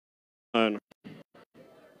Morning.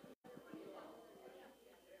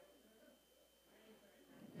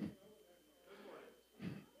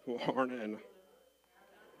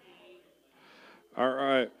 All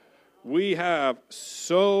right. We have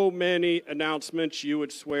so many announcements, you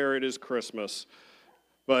would swear it is Christmas.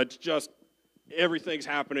 But just everything's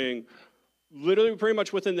happening literally pretty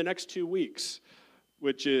much within the next 2 weeks,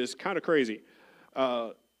 which is kind of crazy.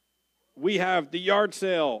 We have the yard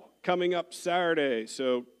sale coming up Saturday,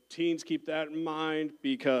 so teens keep that in mind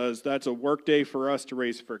because that's a work day for us to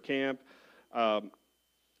raise for camp.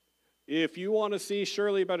 If you want to see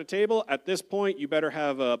Shirley about a table, at this point, you better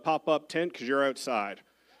have a pop-up tent because you're outside.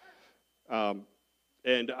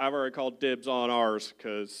 And I've already called dibs on ours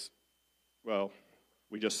because, well,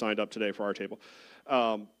 we just signed up today for our table.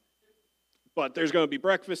 But there's going to be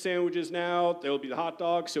breakfast sandwiches now. There will be the hot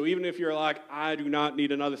dogs. So even if you're like, I do not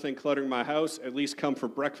need another thing cluttering my house, at least come for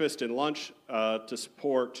breakfast and lunch to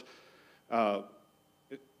support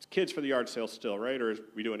kids for the yard sale still, right? Or are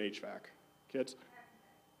we doing HVAC? Kids?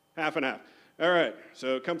 Half and half. All right.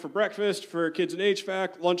 So come for breakfast for kids in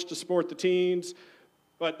HVAC, lunch to support the teens,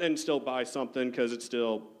 but then still buy something because it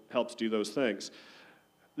still helps do those things.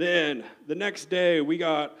 Then the next day, we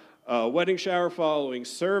got a wedding shower following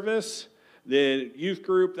service. The youth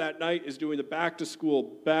group that night is doing the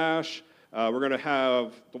back-to-school bash. We're going to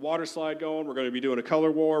have the water slide going. We're going to be doing a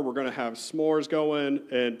color war. We're going to have s'mores going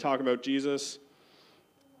and talking about Jesus.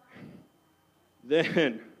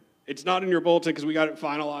 Then, it's not in your bulletin because we got it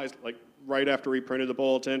finalized like right after we printed the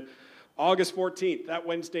bulletin. August 14th, that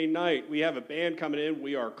Wednesday night, we have a band coming in.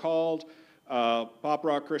 We are called Pop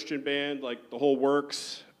Rock Christian Band, like the whole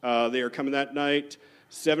works. They are coming that night,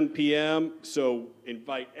 7 p.m., so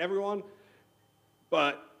invite everyone.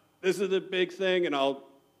 But this is the big thing, and I'll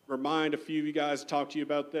remind a few of you guys to talk to you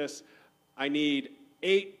about this. I need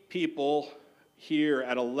 8 people here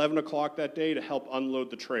at 11 o'clock that day to help unload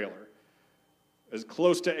the trailer. As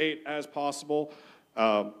close to 8 as possible.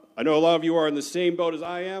 I know a lot of you are in the same boat as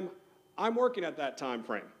I am. I'm working at that time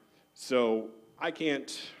frame, so I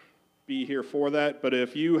can't be here for that. But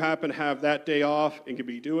if you happen to have that day off and could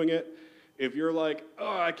be doing it, if you're like,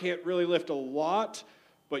 oh, I can't really lift a lot,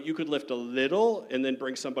 but you could lift a little and then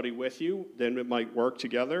bring somebody with you, then it might work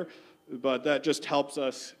together. But that just helps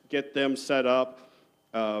us get them set up.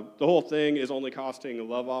 The whole thing is only costing a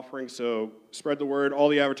love offering, so spread the word. All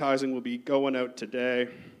the advertising will be going out today.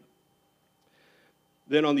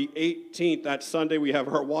 Then on the 18th, that Sunday, we have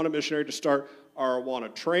our Awana missionary to start our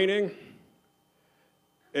Awana training.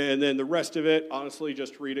 And then the rest of it, honestly,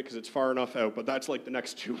 just read it because it's far enough out, but that's like the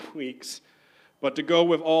next 2 weeks. But to go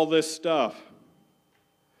with all this stuff,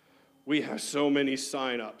 we have so many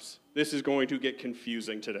sign-ups. This is going to get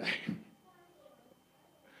confusing today.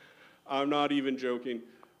 I'm not even joking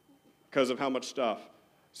because of how much stuff.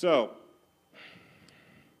 So,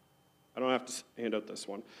 I don't have to hand out this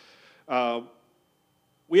one.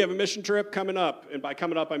 We have a mission trip coming up, and by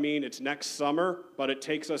coming up I mean it's next summer, but it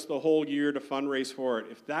takes us the whole year to fundraise for it.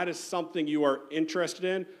 If that is something you are interested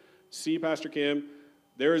in, see Pastor Kim.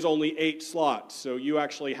 There is only 8 slots, so you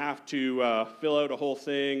actually have to fill out a whole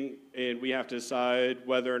thing, and we have to decide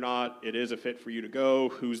whether or not it is a fit for you to go,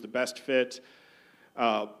 who's the best fit.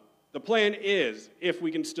 The plan is, if we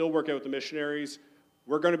can still work out with the missionaries,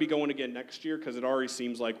 we're going to be going again next year because it already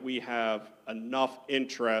seems like we have enough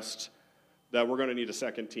interest that we're going to need a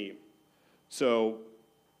second team. So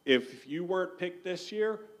if you weren't picked this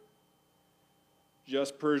year,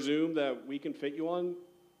 just presume that we can fit you on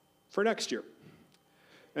for next year.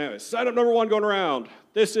 Anyway, sign up number 1 going around.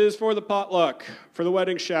 This is for the potluck, for the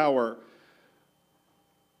wedding shower.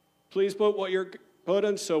 Please put what you're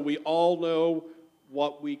putting so we all know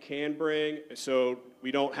what we can bring, so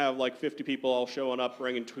we don't have like 50 people all showing up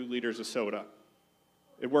bringing 2 liters of soda.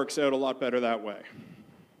 It works out a lot better that way.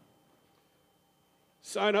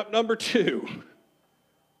 Sign up number 2.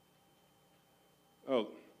 Oh,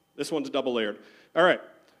 this one's double layered. All right,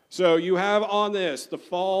 so you have on this the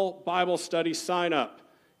fall Bible study sign up.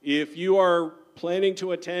 If you are planning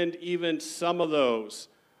to attend even some of those,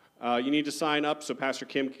 you need to sign up so Pastor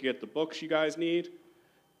Kim can get the books you guys need.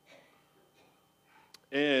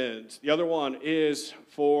 And the other one is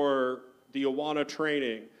for the Awana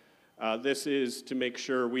training. This is to make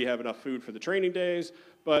sure we have enough food for the training days,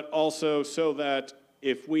 but also so that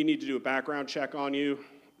if we need to do a background check on you,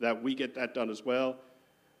 that we get that done as well.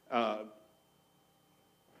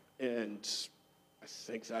 And I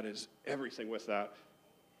think that is everything with that.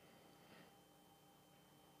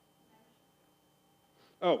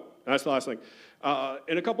 Oh, that's the last thing.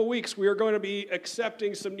 In a couple weeks, we are going to be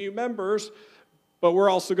accepting some new members, but we're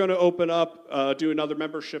also going to open up, do another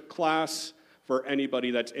membership class for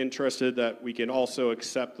anybody that's interested that we can also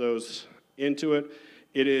accept those into it.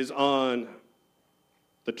 It is on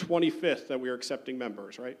the 25th that we are accepting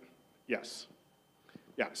members, right? Yes.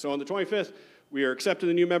 Yeah, so on the 25th, we are accepting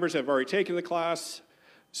the new members that have already taken the class.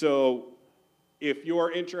 So if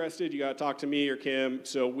you're interested, you got to talk to me or Kim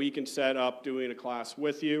so we can set up doing a class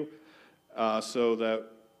with you so that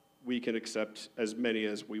we can accept as many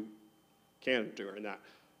as we can during that.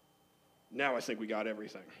 Now I think we got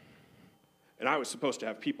everything. And I was supposed to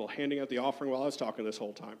have people handing out the offering while I was talking this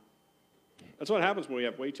whole time. That's what happens when we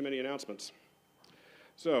have way too many announcements.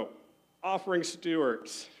 So, offering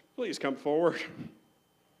stewards, please come forward.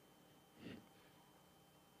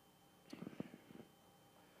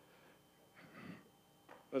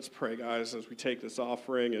 Let's pray, guys, as we take this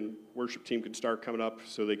offering, and worship team can start coming up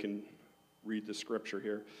so they can read the scripture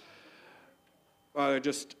here. I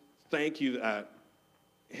just thank you that,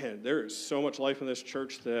 man, there is so much life in this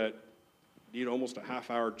church that need almost a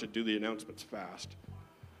half hour to do the announcements fast.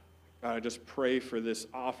 God, I just pray for this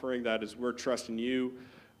offering that as we're trusting you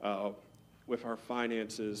with our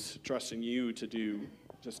finances, trusting you to do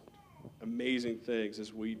just amazing things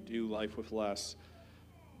as we do life with less,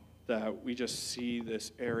 that we just see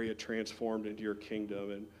this area transformed into your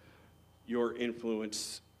kingdom and your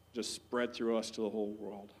influence just spread through us to the whole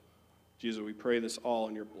world. Jesus, we pray this all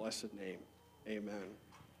in your blessed name. Amen.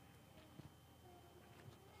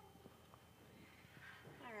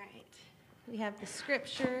 All right. We have the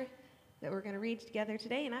scripture that we're going to read together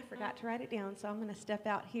today, and I forgot to write it down, so I'm going to step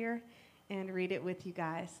out here and read it with you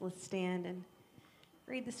guys. Let's stand and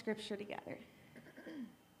read the scripture together.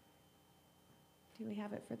 Do we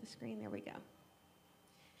have it for the screen? There we go.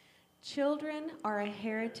 Children are a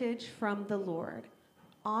heritage from the Lord,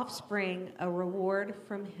 offspring a reward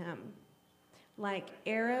from him. Like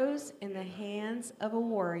arrows in the hands of a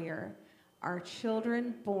warrior are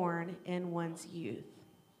children born in one's youth.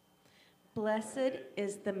 Blessed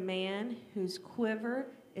is the man whose quiver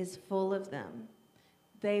is full of them.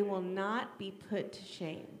 They will not be put to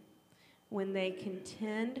shame when they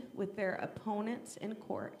contend with their opponents in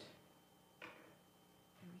court.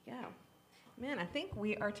 There we go. Man, I think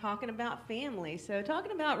we are talking about family. So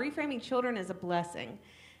talking about reframing children as a blessing.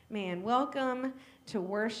 Man, welcome to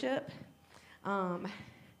worship.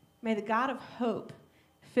 May the God of hope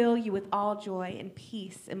fill you with all joy and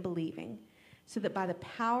peace in believing, so that by the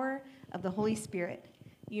power of the Holy Spirit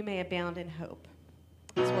you may abound in hope.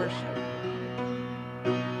 Let's worship.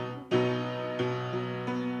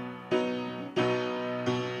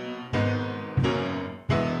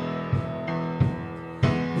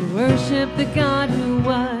 We worship the God who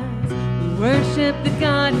was. We worship the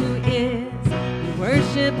God who is. We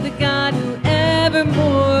worship the God who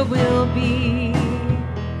evermore will be.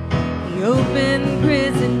 He opened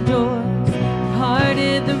prison doors,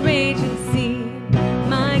 parted the raging sea.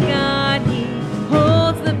 My God, he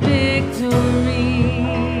holds the victory.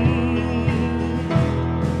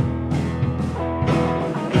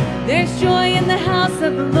 There's joy in the house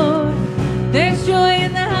of the Lord. There's joy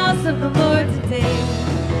in the house of the Lord today.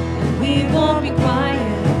 And we won't be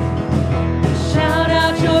quiet. Shout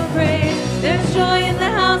out your praise. There's joy in the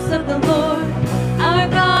house of the Lord. Our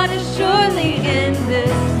God is surely in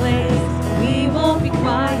this place. We won't be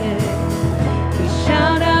quiet. We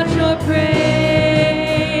shout out your praise.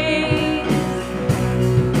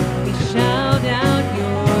 We shout out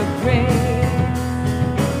your praise.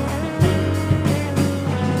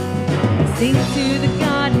 Sing to the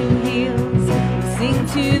God who heals. Sing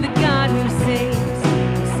to the God who saves.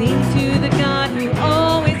 Sing to the God who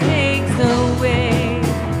always makes a way.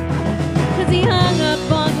 'Cause he hung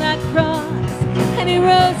up on that cross and he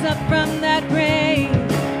rose up from that grave.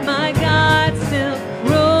 My God still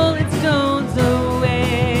rolling stones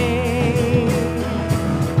away.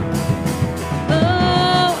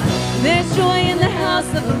 Oh, there's joy in the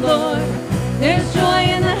house of the Lord. There's joy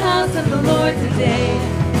in the house of the Lord today.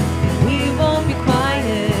 And we won't be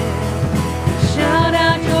quiet. Shout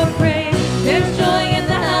out your praise. There's joy in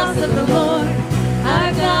the house of the Lord.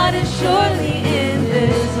 Our God is surely in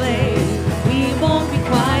this place. We won't be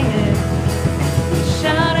quiet.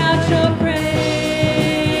 Shout out your praise.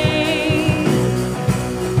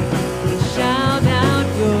 Shout out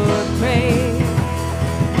your praise.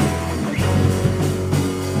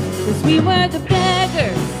 'Cause we were the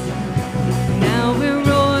beggars, now we're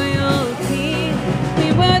royalty. We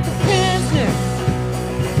were the prisoners,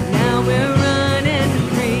 now we're running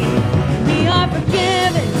free. We are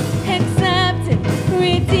forgiven, accepted,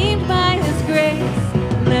 redeemed by his grace.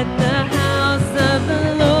 Let the house of the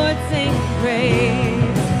Lord sing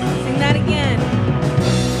praise. Sing that again.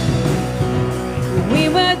 We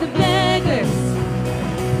were the beggars,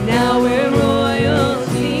 now we're royalty.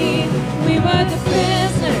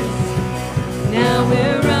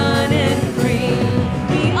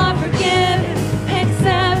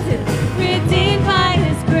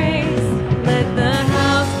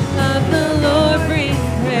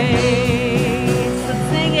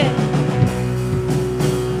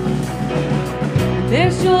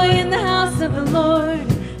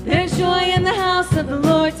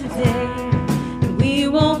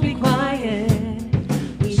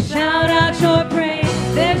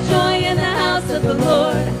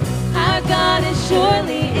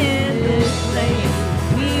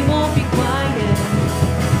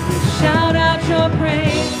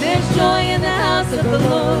 the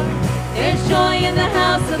Lord. There's joy in the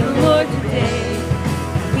house of the Lord today.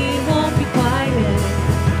 We won't be quiet.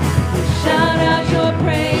 We'll shout out your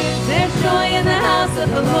praise. There's joy in the house of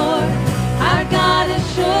the Lord. Our God is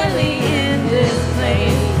surely in this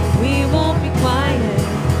place. We won't be quiet.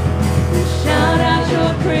 We'll shout out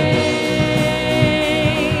your praise.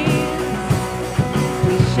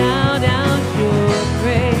 We shout out your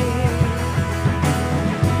praise.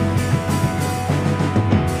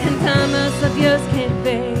 Cantamos a Dios que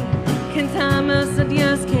ve. Cantamos a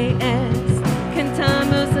Dios que es.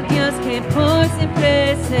 Cantamos a Dios que por siempre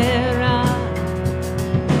será.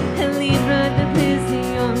 El libro de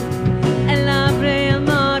prisión, Él abre el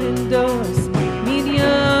mar en dos. Mi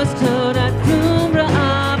Dios toda tumba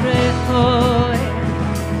abre hoy.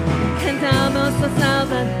 Cantamos al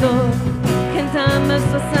Salvador, cantamos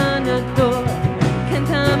al Sanador,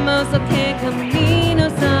 cantamos al que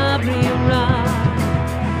caminos abrirá.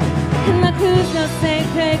 En la cruz no se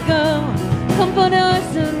entregó, con poder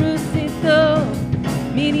se resucitó.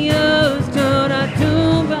 Mi Dios toda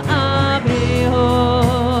tumba abre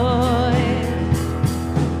hoy.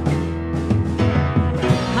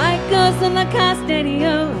 Hay gozo en la casa de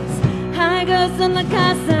Dios, hay gozo en la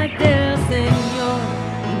casa del Señor.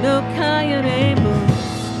 Y no callaremos,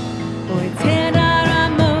 hoy te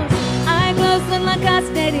daremos. Hay gozo en la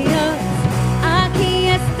casa de Dios, aquí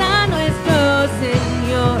está nuestro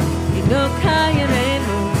Señor. Y no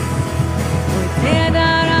callaremos, hoy te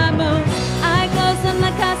daremos. Hay gozo en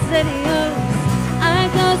la casa de Dios, hay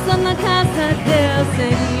gozo en la casa del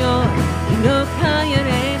Señor. Y no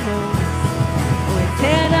callaremos, hoy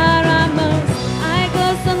te daremos. Hay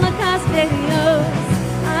gozo en la casa de Dios,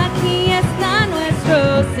 aquí está nuestro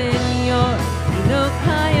Señor. Y no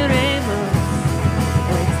callaremos,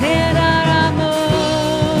 hoy te daremos.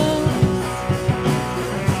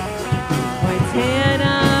 Hoy te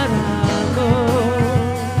daremos.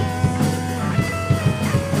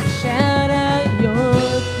 Shout out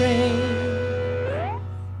your praise.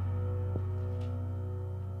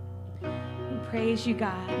 We praise you,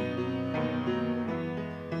 God.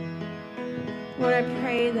 Lord, I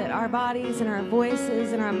pray that our bodies and our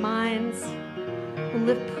voices and our minds will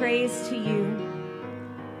lift praise to you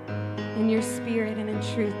in your spirit and in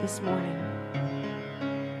truth this morning.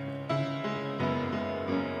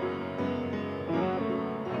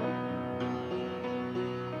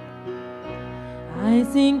 I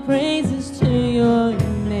sing praises to your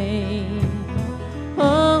name,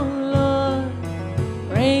 oh Lord,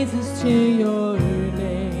 praises to your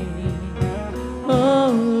name,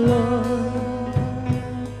 oh Lord,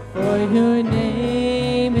 for your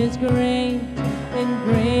name is great and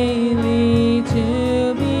greatly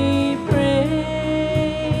to be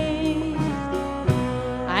praised.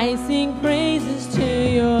 I sing praises to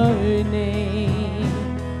your name,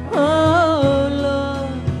 oh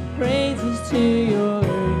Lord, praises to your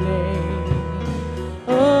name,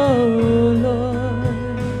 oh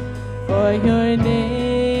Lord, for your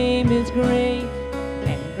name is great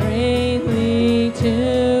and greatly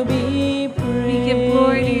to be praised. We give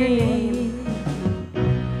glory to your name.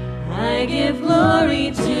 I give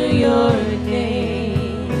glory to your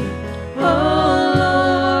name, oh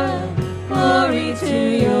Lord, glory to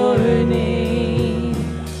your name,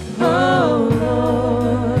 oh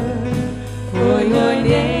Lord, for your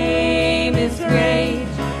name is great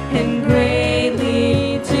and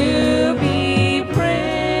greatly to be praised.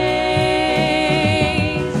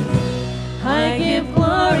 I give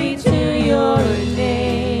glory to your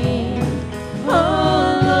name,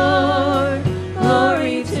 oh Lord,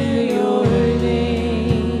 glory to your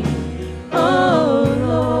name, oh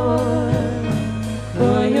Lord,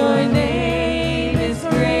 for your name is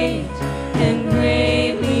great and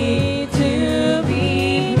greatly to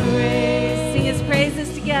be praised. Sing his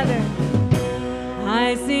praises together.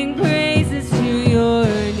 I sing praises to your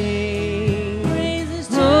name. Praises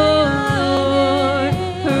to Lord,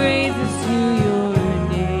 praises to your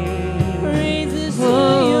name. Praises to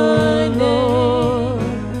your Lord,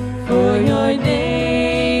 for your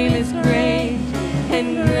name is great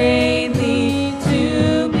and greatly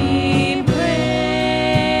to be praised.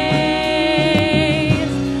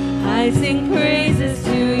 I sing praises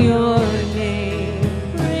to your name.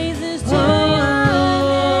 Praises to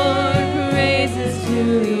Lord, praises to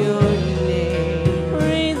your name.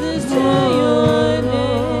 Praises to your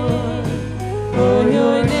name, for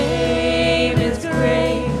your name is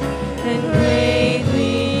great and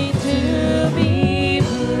greatly to be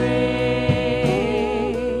praised.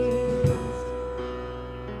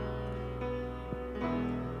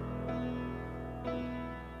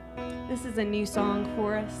 This is a new song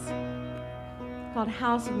for us called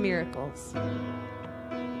House of Miracles.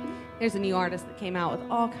 There's a new artist that came out with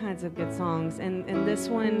all kinds of good songs, and this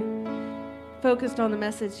one focused on the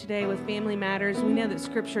message today with Family Matters. We know that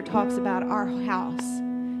Scripture talks about our house,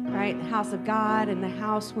 right? The house of God and the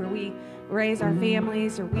house where we raise our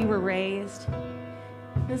families, or we were raised.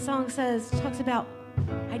 The song talks about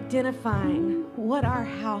identifying what our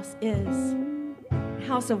house is, a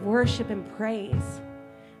house of worship and praise,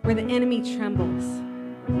 where the enemy trembles.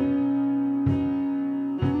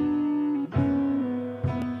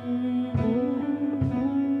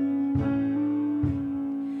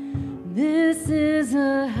 This is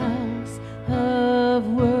a house of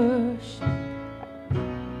worship.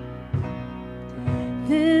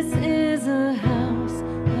 This is a house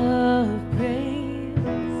of praise,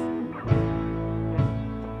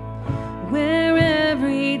 where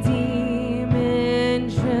every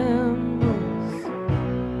demon trembles,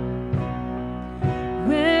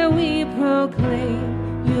 where we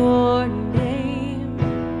proclaim your name.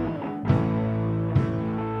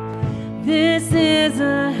 This is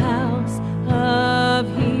a house of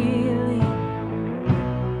healing.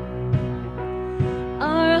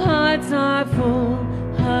 Our hearts are full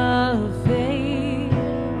of faith.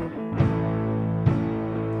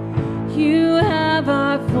 You have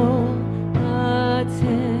our full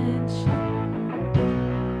attention.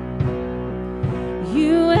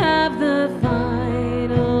 You have the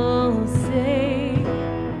final say.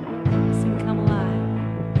 Sing, come alive.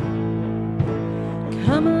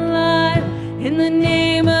 Come alive in the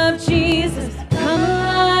name of Jesus. Come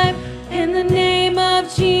alive in the name of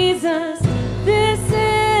Jesus. This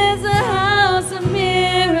is a house of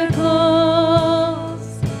miracles.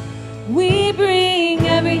 We bring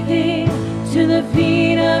everything to the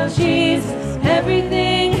feet of Jesus.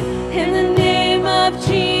 Everything in the name of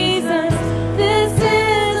Jesus. This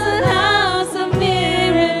is a house of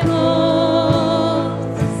miracles.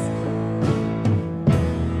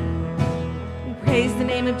 We praise the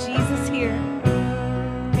name of Jesus here.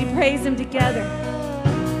 We praise him together,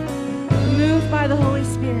 moved by the Holy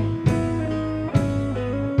Spirit.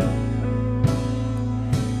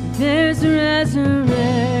 There's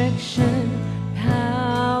resurrection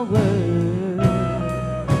power.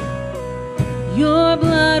 Your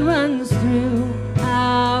blood runs through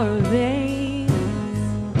our veins.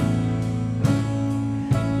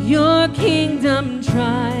 Your kingdom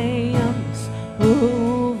triumphs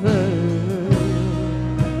over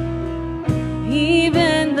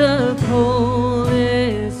even the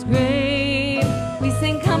coldest grave. We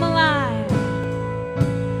sing, come alive.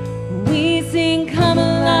 We sing, come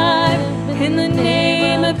alive in the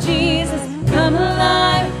name of Jesus. Come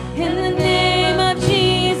alive in the name of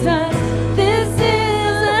Jesus. This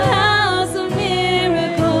is a house of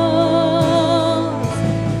miracles.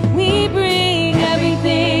 We bring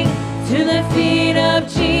everything to the feet of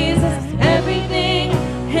Jesus. Everything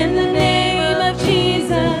in the name of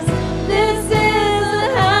Jesus. This is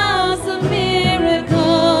a house of miracles.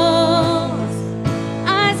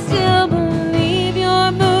 I still believe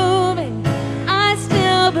you're moving. I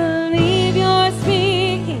still believe you're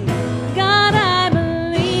speaking. God, I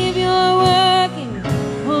believe you're working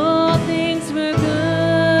all things for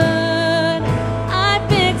good. I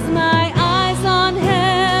fix my eyes on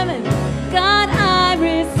heaven. God, I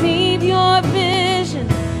receive your vision.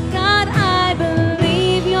 God, I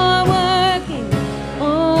believe you're working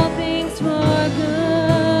all things for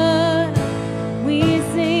good. We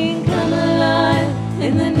sing, come alive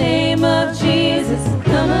in the name of Jesus.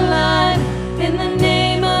 Come alive in the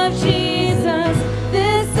name of Jesus.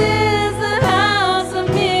 This is the house of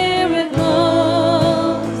miracles.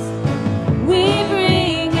 We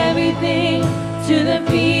bring everything to the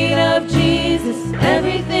feet of Jesus.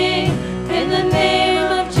 Everything in the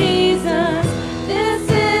name of Jesus. This is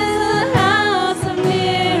the house of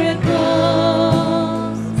miracles.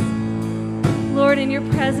 Lord, in your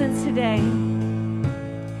presence today,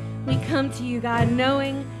 we come to you, God,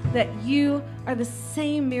 knowing that you are the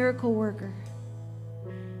same miracle worker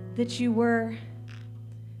that you were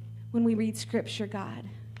when we read Scripture, God.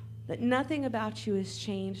 That nothing about you has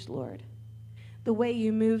changed, Lord. The way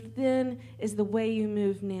you moved then is the way you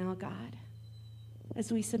move now, God.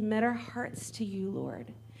 As we submit our hearts to you,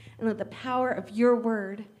 Lord, and let the power of your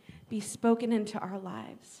word be spoken into our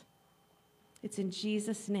lives. It's in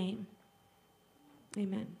Jesus' name.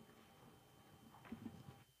 Amen.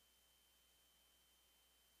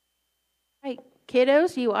 Right,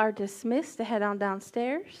 kiddos, you are dismissed to head on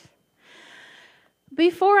downstairs.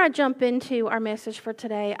 Before I jump into our message for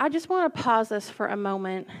today, I just want to pause us for a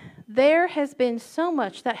moment. There has been so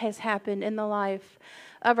much that has happened in the life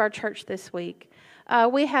of our church this week.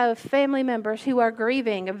 We have family members who are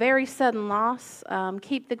grieving a very sudden loss.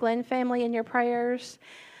 Keep the Glenn family in your prayers.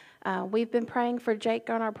 We've been praying for Jake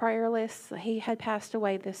on our prayer list. He had passed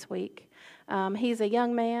away this week. He's a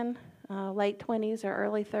young man, late 20s or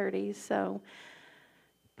early 30s, so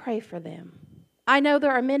pray for them. I know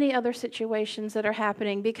there are many other situations that are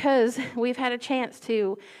happening because we've had a chance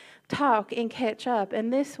to talk and catch up.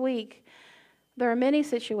 And this week, there are many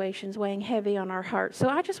situations weighing heavy on our hearts. So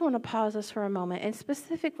I just want to pause us for a moment and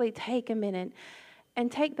specifically take a minute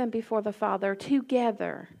and take them before the Father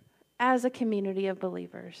together as a community of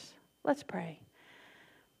believers. Let's pray.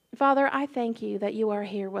 Father, I thank you that you are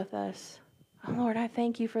here with us. Oh, Lord, I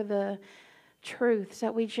thank you for the truths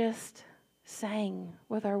that we just sang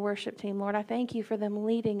with our worship team. Lord, I thank you for them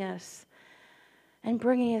leading us and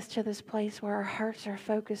bringing us to this place where our hearts are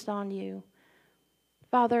focused on you.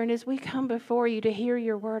 Father, and as we come before you to hear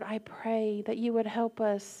your word, I pray that you would help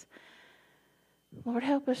us. Lord,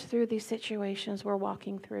 help us through these situations we're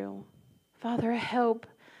walking through. Father, help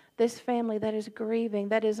this family that is grieving,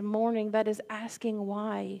 that is mourning, that is asking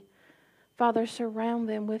why. Father, surround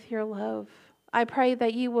them with your love. I pray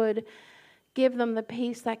that you would give them the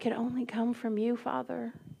peace that could only come from you,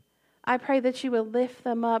 Father. I pray that you would lift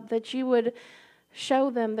them up, that you would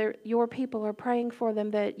show them that your people are praying for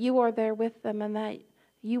them, that you are there with them, and that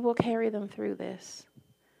you will carry them through this.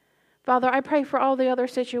 Father, I pray for all the other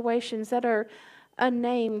situations that are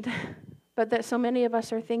unnamed, but that so many of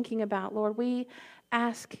us are thinking about. Lord, we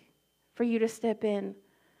ask for you to step in.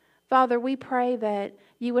 Father, we pray that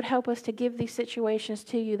you would help us to give these situations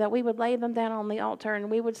to you, that we would lay them down on the altar and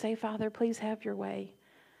we would say, Father, please have your way.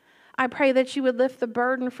 I pray that you would lift the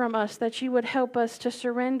burden from us, that you would help us to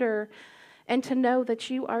surrender and to know that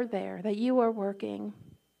you are there, that you are working,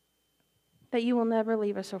 that you will never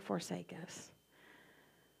leave us or forsake us.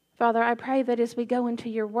 Father, I pray that as we go into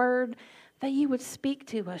your word, that you would speak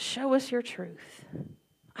to us, show us your truth.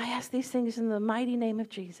 I ask these things in the mighty name of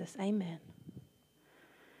Jesus. Amen.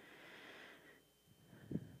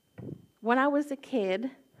 When I was a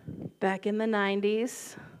kid, back in the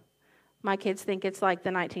 90s, my kids think it's like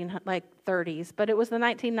the 30s, but it was the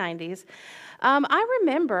 1990s. I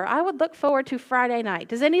remember I would look forward to Friday night.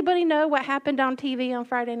 Does anybody know what happened on TV on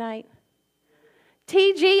Friday night?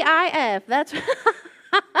 TGIF. That's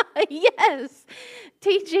yes,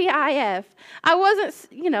 TGIF. I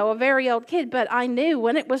wasn't, a very old kid, but I knew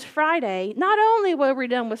when it was Friday, not only were we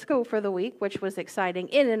done with school for the week, which was exciting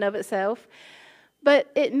in and of itself,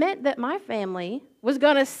 but it meant that my family was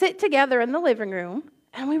going to sit together in the living room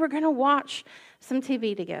and we were going to watch some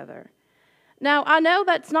TV together. Now, I know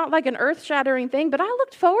that's not like an earth-shattering thing, but I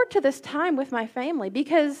looked forward to this time with my family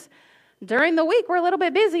because during the week we're a little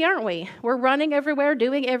bit busy, aren't we? We're running everywhere,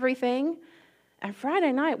 doing everything. And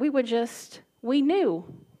Friday night we knew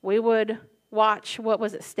we would watch,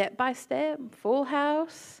 Step by Step, Full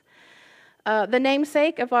House, the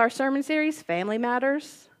namesake of our sermon series, Family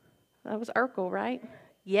Matters. That was Urkel, right?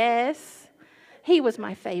 Yes. He was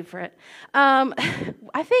my favorite.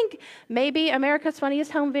 I think maybe America's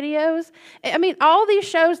Funniest Home Videos. I mean, all these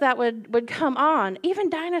shows that would come on, even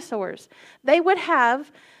dinosaurs, they would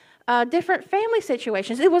have different family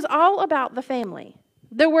situations. It was all about the family.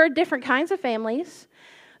 There were different kinds of families.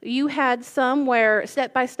 You had some where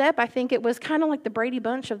Step by Step, I think it was kind of like the Brady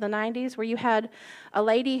Bunch of the 90s, where you had a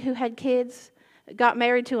lady who had kids, got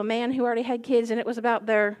married to a man who already had kids, and it was about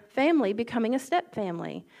their family becoming a step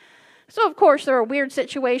family. So, of course, there are weird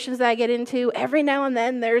situations that I get into. Every now and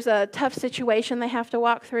then, there's a tough situation they have to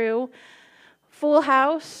walk through. Full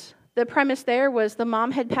House, the premise there was the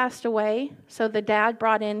mom had passed away, so the dad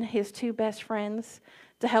brought in his two best friends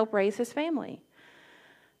to help raise his family.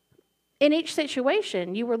 In each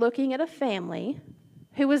situation, you were looking at a family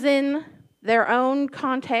who was in their own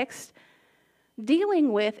context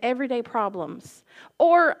dealing with everyday problems.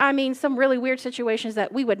 Or, some really weird situations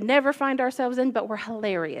that we would never find ourselves in, but were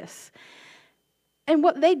hilarious. And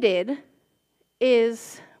what they did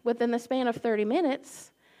is, within the span of 30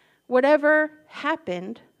 minutes, whatever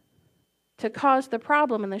happened to cause the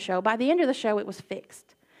problem in the show, by the end of the show, it was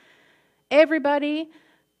fixed. Everybody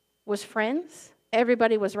was friends.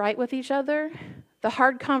 Everybody was right with each other. The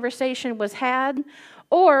hard conversation was had,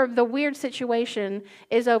 or the weird situation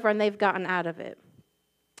is over and they've gotten out of it.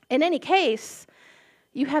 In any case,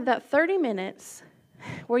 you had that 30 minutes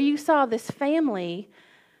where you saw this family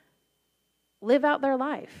live out their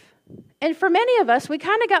life. And for many of us, we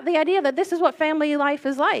kind of got the idea that this is what family life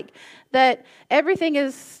is like, that everything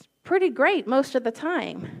is pretty great most of the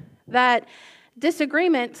time, that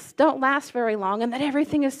disagreements don't last very long, and that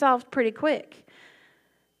everything is solved pretty quick.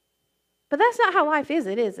 But that's not how life is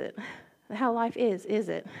it? How life is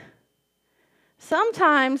it?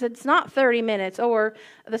 Sometimes it's not 30 minutes or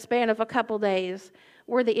the span of a couple days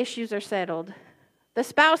where the issues are settled. The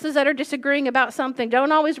spouses that are disagreeing about something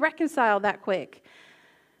don't always reconcile that quick.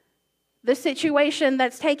 The situation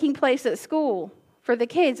that's taking place at school for the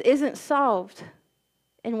kids isn't solved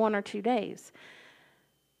in 1 or 2 days.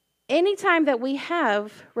 Anytime that we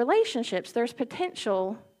have relationships, there's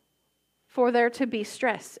potential for there to be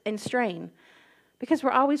stress and strain because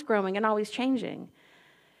we're always growing and always changing.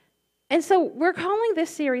 And so we're calling this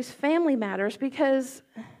series Family Matters because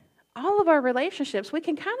all of our relationships, we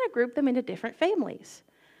can kind of group them into different families.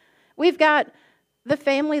 We've got the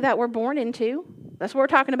family that we're born into. That's what we're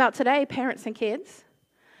talking about today, parents and kids.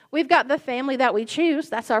 We've got the family that we choose.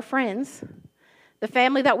 That's our friends. The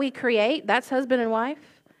family that we create. That's husband and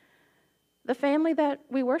wife. The family that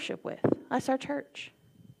we worship with. That's our church.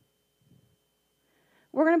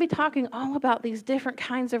 We're going to be talking all about these different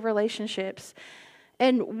kinds of relationships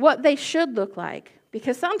and what they should look like.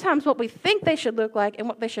 Because sometimes what we think they should look like and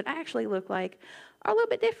what they should actually look like are a little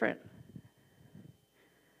bit different.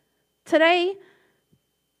 Today,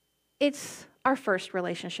 it's our first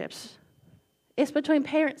relationships. It's between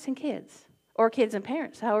parents and kids, or kids and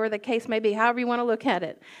parents, however the case may be, however you want to look at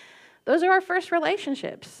it. Those are our first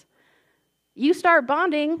relationships. You start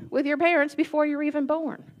bonding with your parents before you're even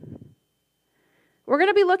born. We're going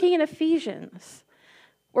to be looking at Ephesians.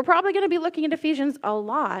 We're probably going to be looking at Ephesians a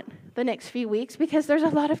lot the next few weeks because there's a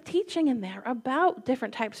lot of teaching in there about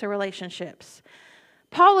different types of relationships.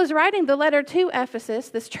 Paul is writing the letter to Ephesus,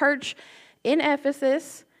 this church in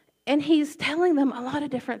Ephesus, and he's telling them a lot of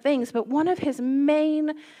different things. But one of his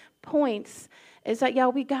main points is that,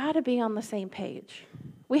 y'all, we got to be on the same page.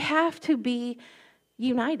 We have to be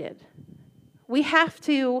united. We have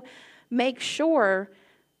to make sure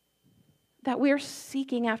that we're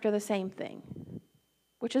seeking after the same thing,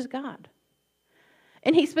 which is God.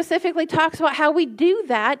 And he specifically talks about how we do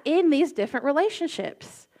that in these different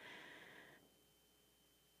relationships.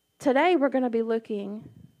 Today, we're going to be looking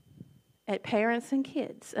at parents and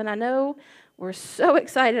kids. And I know we're so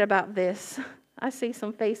excited about this. I see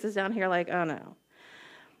some faces down here like, oh no.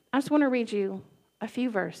 I just want to read you a few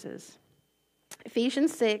verses.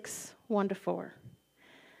 Ephesians 6, 1-4.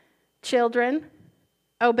 Children,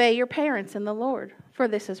 obey your parents in the Lord, for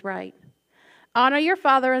this is right. Honor your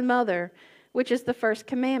father and mother, which is the first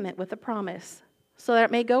commandment with a promise, so that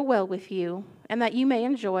it may go well with you, and that you may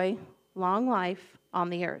enjoy long life on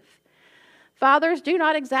the earth. Fathers, do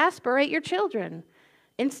not exasperate your children.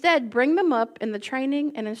 Instead, bring them up in the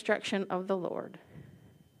training and instruction of the Lord.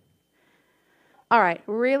 All right,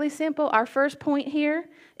 really simple. Our first point here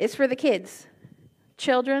is for the kids.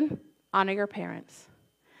 Children, honor your parents.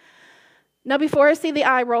 Now, before I see the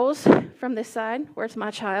eye rolls from this side, where's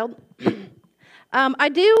my child? I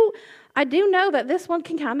do know that this one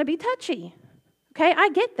can kind of be touchy. Okay, I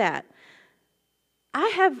get that. I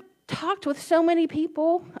have talked with so many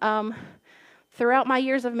people throughout my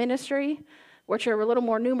years of ministry, which are a little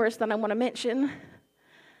more numerous than I want to mention.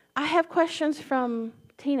 I have questions from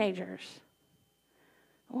teenagers.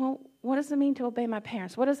 Well, what does it mean to obey my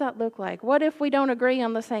parents? What does that look like? What if we don't agree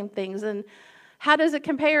on the same things? And how does it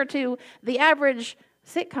compare to the average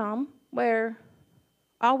sitcom where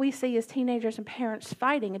all we see is teenagers and parents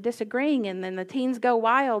fighting and disagreeing, and then the teens go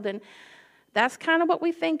wild, and that's kind of what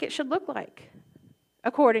we think it should look like,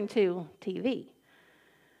 according to TV.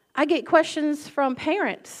 I get questions from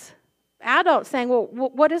parents, adults, saying, well,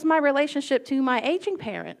 what is my relationship to my aging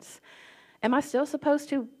parents? Am I still supposed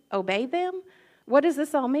to obey them? What does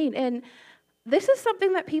this all mean? And this is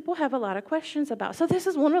something that people have a lot of questions about. So this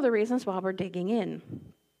is one of the reasons why we're digging in.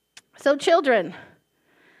 So children,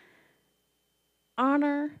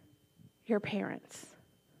 honor your parents.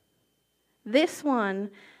 This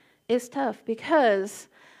one is tough because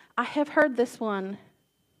I have heard this one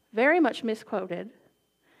very much misquoted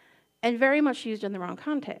and very much used in the wrong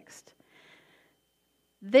context.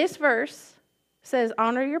 This verse says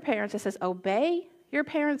honor your parents. It says obey your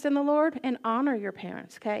parents in the Lord and honor your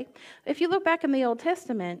parents, okay? If you look back in the Old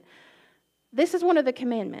Testament, this is one of the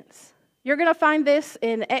commandments. You're going to find this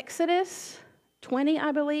in Exodus 20,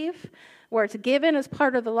 I believe, where it's given as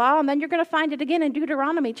part of the law, and then you're going to find it again in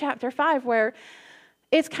Deuteronomy chapter 5, where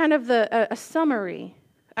it's kind of a summary,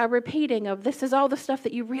 a repeating of this is all the stuff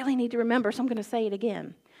that you really need to remember, so I'm going to say it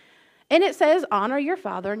again. And it says, honor your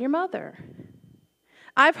father and your mother.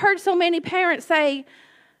 I've heard so many parents say,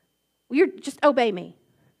 you just obey me.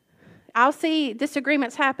 I'll see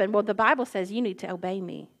disagreements happen. Well, the Bible says you need to obey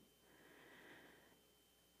me.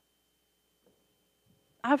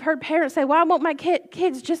 I've heard parents say, why won't my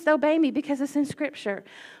kids just obey me because it's in Scripture?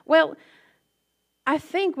 Well, I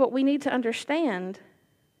think what we need to understand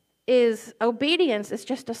is obedience is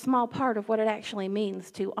just a small part of what it actually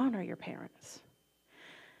means to honor your parents.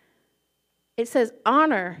 It says,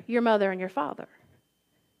 honor your mother and your father.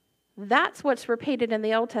 That's what's repeated in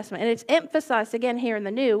the Old Testament. And it's emphasized again here in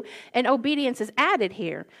the New. And obedience is added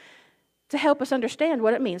here to help us understand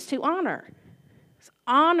what it means to honor.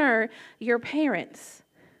 Honor your parents.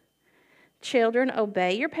 Children,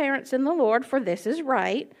 obey your parents in the Lord, for this is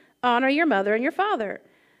right. Honor your mother and your father,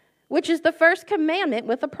 which is the first commandment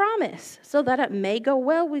with a promise, so that it may go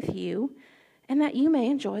well with you and that you may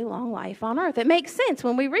enjoy long life on earth. It makes sense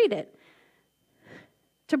when we read it.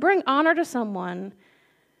 To bring honor to someone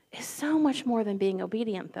is so much more than being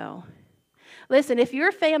obedient, though. Listen, if you're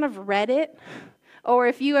a fan of Reddit, or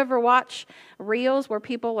if you ever watch reels where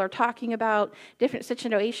people are talking about different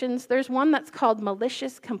situations, there's one that's called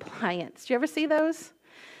malicious compliance. Do you ever see those?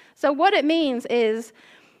 So what it means is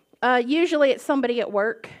usually it's somebody at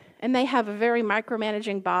work, and they have a very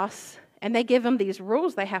micromanaging boss, and they give them these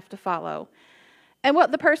rules they have to follow. And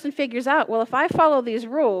what the person figures out, well, if I follow these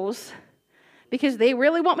rules, because they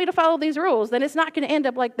really want me to follow these rules, then it's not going to end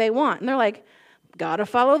up like they want. And they're like, gotta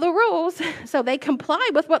follow the rules. So they comply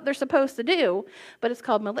with what they're supposed to do, but it's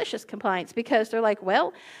called malicious compliance because they're like,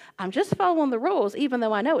 well, I'm just following the rules, even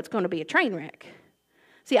though I know it's going to be a train wreck.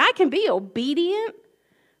 See, I can be obedient,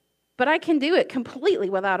 but I can do it completely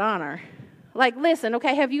without honor. Like, listen,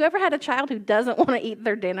 okay, have you ever had a child who doesn't want to eat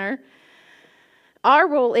their dinner? Our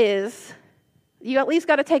rule is you at least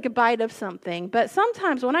got to take a bite of something. But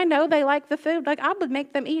sometimes when I know they like the food, like I would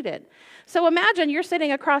make them eat it. So imagine you're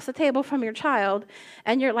sitting across the table from your child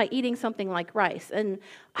and you're like eating something like rice. And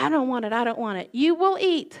I don't want it. You will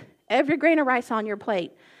eat every grain of rice on your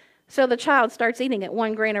plate. So the child starts eating it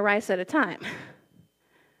 1 grain of rice at a time.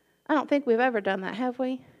 I don't think we've ever done that, have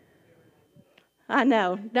we? I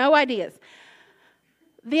know, no ideas.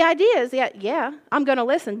 The idea is, yeah, I'm going to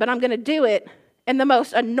listen, but I'm going to do it in the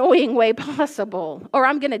most annoying way possible. Or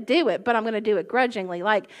I'm going to do it, but I'm going to do it grudgingly.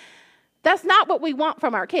 Like, that's not what we want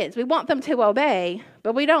from our kids. We want them to obey,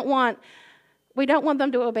 but we don't want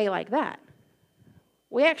them to obey like that.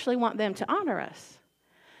 We actually want them to honor us.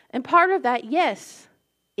 And part of that, yes,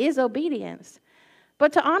 is obedience.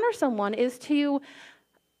 But to honor someone is to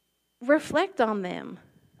reflect on them.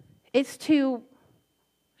 It's to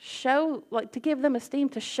show, like to give them esteem,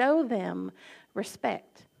 to show them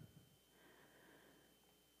respect.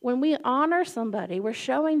 When we honor somebody, we're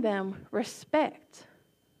showing them respect.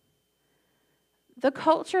 The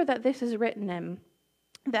culture that this is written in,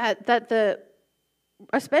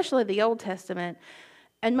 especially the Old Testament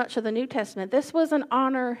and much of the New Testament, this was an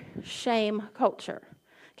honor-shame culture.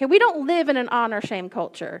 Okay, we don't live in an honor-shame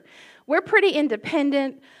culture. We're pretty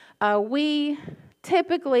independent. We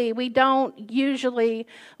don't usually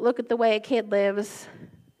look at the way a kid lives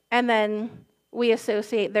and then we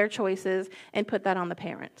associate their choices and put that on the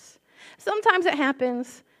parents. Sometimes it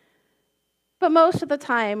happens, but most of the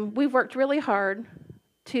time we've worked really hard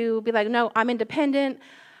to be like, no, I'm independent.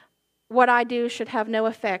 What I do should have no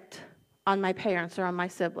effect on my parents or on my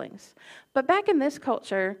siblings. But back in this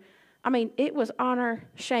culture, I mean, it was honor,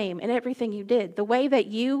 shame in everything you did. The way that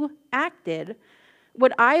you acted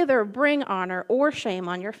would either bring honor or shame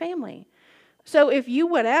on your family. So if you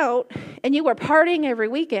went out and you were partying every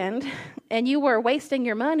weekend and you were wasting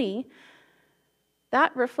your money,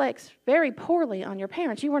 that reflects very poorly on your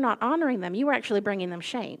parents. You were not honoring them. You were actually bringing them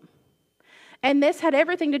shame. And this had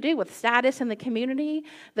everything to do with status in the community,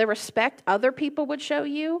 the respect other people would show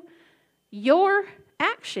you. Your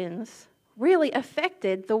actions really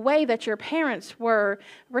affected the way that your parents were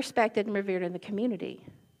respected and revered in the community.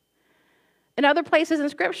 In other places in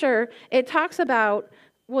Scripture, it talks about,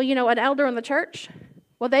 well, an elder in the church,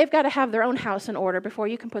 well, they've got to have their own house in order before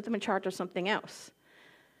you can put them in charge of something else.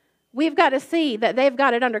 We've got to see that they've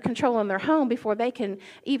got it under control in their home before they can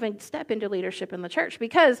even step into leadership in the church,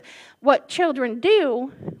 because what children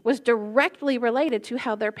do was directly related to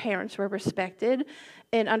how their parents were respected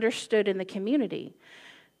and understood in the community.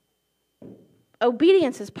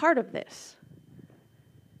 Obedience is part of this.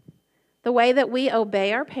 The way that we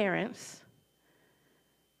obey our parents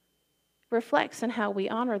reflects on how we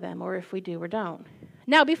honor them, or if we do or don't.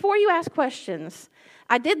 Now, before you ask questions,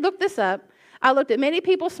 I did look this up. I looked at many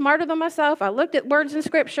people smarter than myself. I looked at words in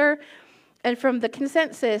Scripture, and from the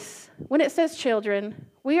consensus, when it says children,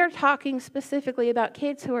 we are talking specifically about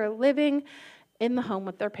kids who are living in the home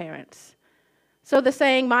with their parents. So the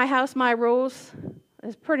saying, my house, my rules,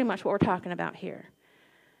 is pretty much what we're talking about here.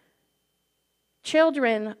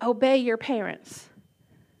 Children, obey your parents.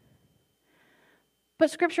 But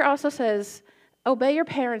Scripture also says, obey your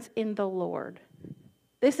parents in the Lord.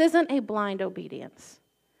 This isn't a blind obedience.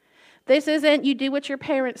 This isn't you do what your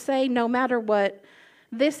parents say no matter what.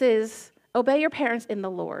 This is obey your parents in the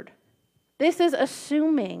Lord. This is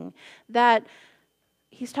assuming that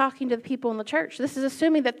he's talking to the people in the church. This is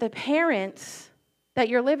assuming that the parents that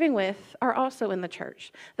you're living with are also in the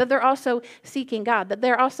church, that they're also seeking God, that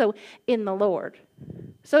they're also in the Lord.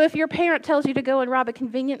 So if your parent tells you to go and rob a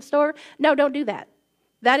convenience store, no, don't do that.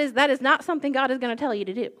 That is not something God is going to tell you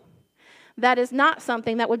to do. That is not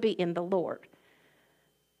something that would be in the Lord.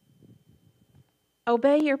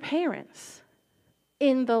 Obey your parents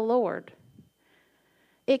in the Lord.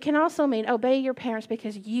 It can also mean obey your parents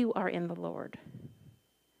because you are in the Lord.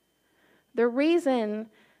 The reason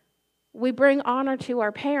we bring honor to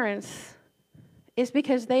our parents is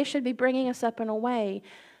because they should be bringing us up in a way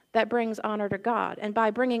that brings honor to God. And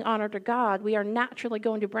by bringing honor to God, we are naturally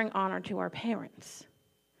going to bring honor to our parents.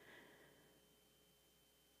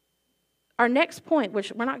 Our next point,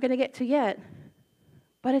 which we're not going to get to yet,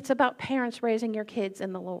 but it's about parents raising your kids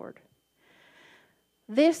in the Lord.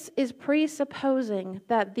 This is presupposing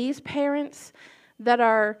that these parents that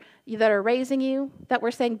are raising you, that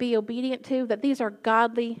we're saying be obedient to, that these are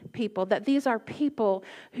godly people, that these are people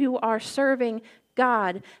who are serving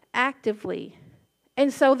God actively.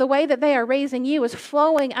 And so the way that they are raising you is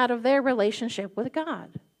flowing out of their relationship with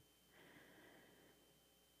God.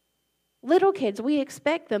 Little kids, we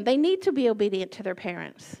expect them. They need to be obedient to their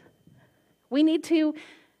parents. We need to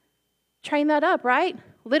train that up, right?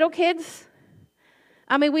 Little kids,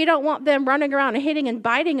 I mean, we don't want them running around and hitting and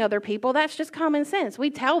biting other people. That's just common sense. We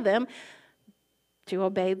tell them to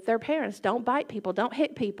obey their parents. Don't bite people. Don't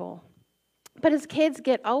hit people. But as kids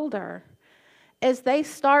get older, as they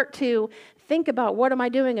start to think about what am I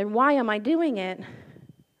doing and why am I doing it,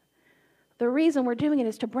 the reason we're doing it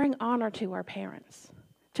is to bring honor to our parents,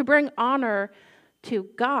 to bring honor to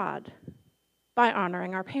God by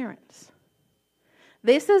honoring our parents.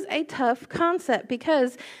 This is a tough concept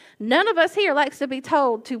because none of us here likes to be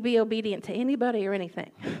told to be obedient to anybody or anything.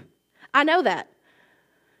 I know that.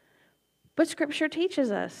 But Scripture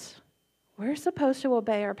teaches us we're supposed to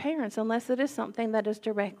obey our parents unless it is something that is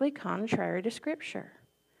directly contrary to Scripture.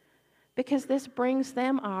 Because this brings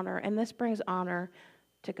them honor and this brings honor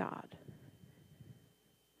to God.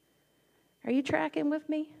 Are you tracking with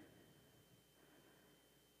me?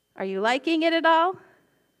 Are you liking it at all?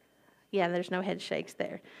 Yeah, there's no head shakes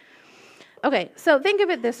there. Okay, so think of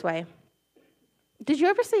it this way. Did you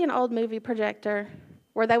ever see an old movie projector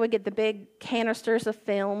where they would get the big canisters of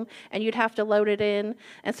film and you'd have to load it in?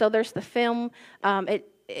 And so there's the film.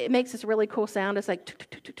 It makes this really cool sound. It's like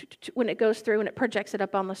when it goes through and it projects it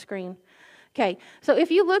up on the screen. Okay, so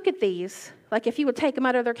if you look at these, like if you would take them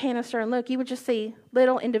out of their canister and look, you would just see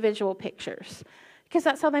little individual pictures. Because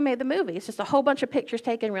that's how they made the movie. It's just a whole bunch of pictures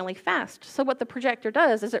taken really fast. So what the projector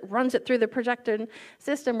does is it runs it through the projector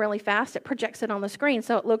system really fast. It projects it on the screen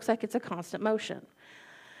so it looks like it's a constant motion.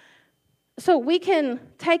 So we can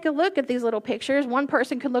take a look at these little pictures. One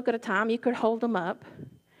person could look at a time. You could hold them up.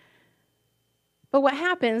 But what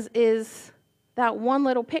happens is that one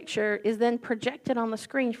little picture is then projected on the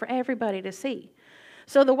screen for everybody to see.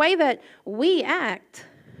 So the way that we act,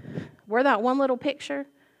 we're that one little picture,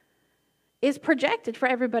 is projected for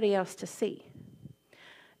everybody else to see.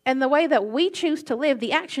 And the way that we choose to live,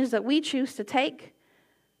 the actions that we choose to take,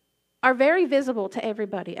 are very visible to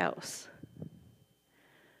everybody else.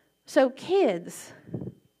 So kids,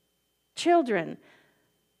 children,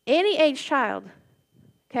 any age child,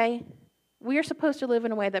 okay, we are supposed to live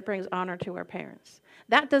in a way that brings honor to our parents.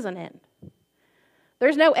 That doesn't end.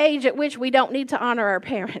 There's no age at which we don't need to honor our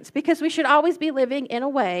parents because we should always be living in a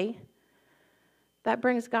way that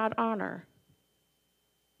brings God honor,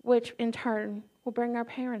 which in turn will bring our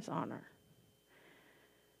parents honor.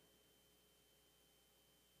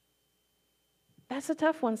 That's a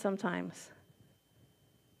tough one sometimes.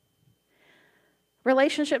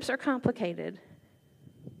 Relationships are complicated.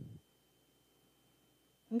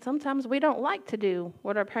 And sometimes we don't like to do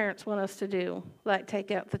what our parents want us to do, like take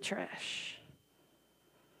out the trash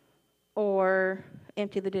or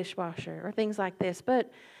empty the dishwasher or things like this.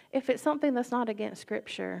 But if it's something that's not against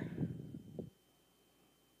Scripture,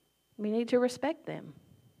 we need to respect them.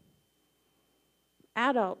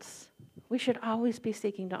 Adults, we should always be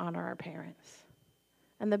seeking to honor our parents.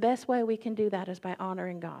 And the best way we can do that is by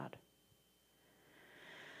honoring God.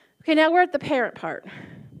 Okay, now we're at the parent part.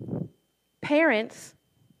 Parents,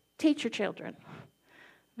 teach your children.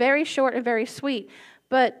 Very short and very sweet.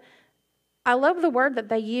 But I love the word that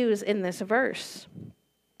they use in this verse.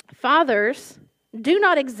 Fathers, do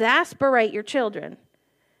not exasperate your children.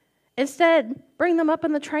 Instead, bring them up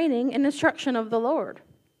in the training and instruction of the Lord.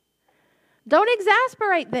 Don't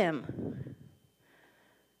exasperate them.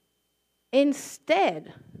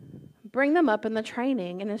 Instead, Bring them up in the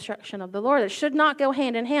training and instruction of the Lord. It should not go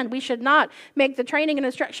hand in hand. We should not make the training and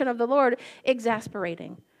instruction of the Lord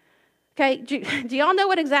exasperating. Okay, do y'all know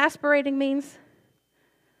what exasperating means?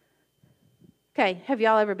 Okay, have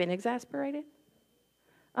y'all ever been exasperated?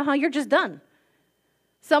 You're just done.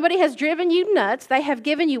 Somebody has driven you nuts. They have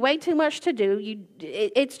given you way too much to do.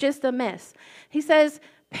 It's just a mess. He says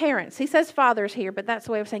parents. He says fathers here, but that's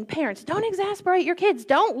the way of saying parents. Don't exasperate your kids.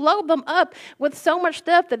 Don't load them up with so much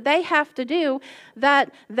stuff that they have to do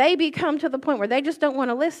that they become to the point where they just don't want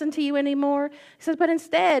to listen to you anymore. He says, but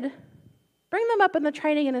instead, bring them up in the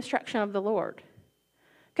training and instruction of the Lord.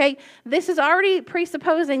 Okay, this is already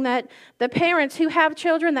presupposing that the parents who have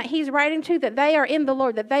children that he's writing to, that they are in the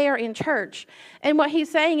Lord, that they are in church. And what he's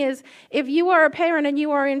saying is, if you are a parent and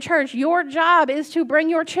you are in church, your job is to bring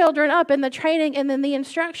your children up in the training and in the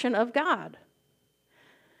instruction of God.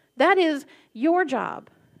 That is your job.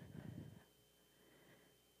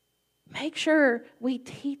 Make sure we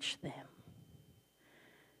teach them.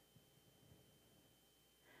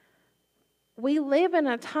 We live in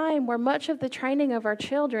a time where much of the training of our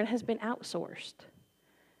children has been outsourced.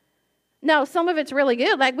 Now, some of it's really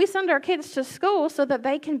good. Like, we send our kids to school so that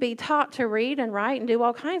they can be taught to read and write and do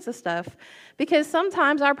all kinds of stuff. Because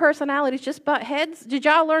sometimes our personalities just butt heads. Did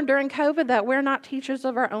y'all learn during COVID that we're not teachers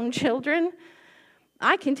of our own children?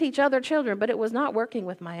 I can teach other children, but it was not working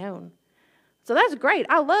with my own. So that's great.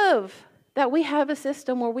 I love that we have a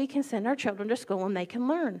system where we can send our children to school and they can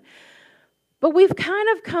learn. But we've kind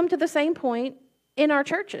of come to the same point in our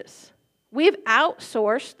churches. We've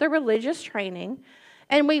outsourced the religious training,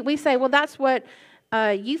 and we say, well, that's what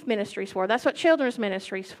youth ministry's for. That's what children's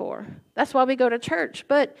ministry's for. That's why we go to church.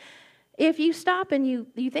 But if you stop and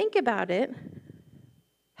you think about it,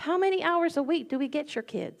 how many hours a week do we get your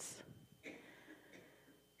kids?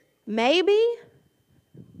 Maybe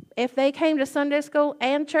if they came to Sunday school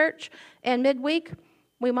and church and midweek,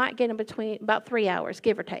 we might get them between about 3 hours,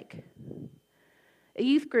 give or take. A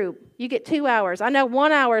youth group, you get 2 hours. I know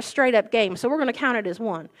 1 hour is straight up game, so we're going to count it as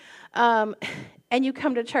one. And you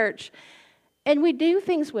come to church, and we do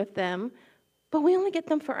things with them, but we only get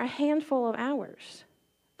them for a handful of hours.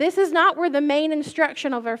 This is not where the main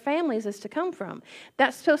instruction of our families is to come from.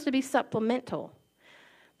 That's supposed to be supplemental.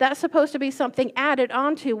 That's supposed to be something added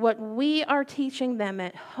onto what we are teaching them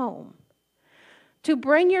at home. To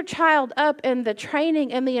bring your child up in the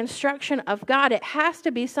training and the instruction of God, it has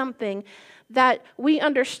to be something that we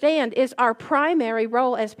understand is our primary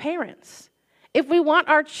role as parents. If we want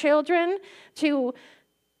our children to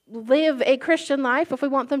live a Christian life, if we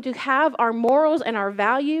want them to have our morals and our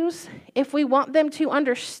values, if we want them to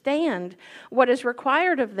understand what is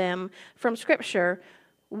required of them from Scripture,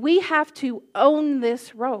 we have to own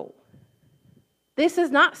this role. This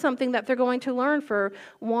is not something that they're going to learn for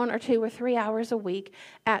 1 or 2 or 3 hours a week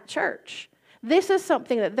at church. This is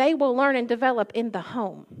something that they will learn and develop in the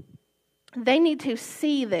home. They need to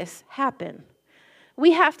see this happen.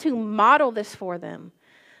 We have to model this for them.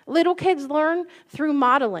 Little kids learn through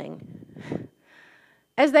modeling.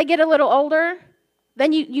 As they get a little older,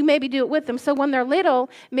 then you maybe do it with them. So when they're little,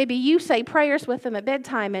 maybe you say prayers with them at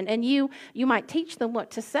bedtime, and you might teach them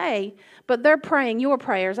what to say, but they're praying your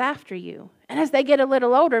prayers after you. And as they get a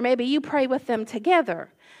little older, maybe you pray with them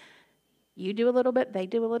together. You do a little bit, they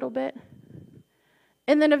do a little bit.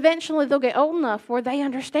 And then eventually they'll get old enough where they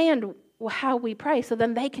understand how we pray, so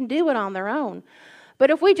then they can do it on their own.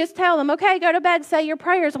 But if we just tell them, okay, go to bed, say your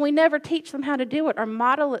prayers, and we never teach them how to do it or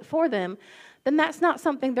model it for them, then that's not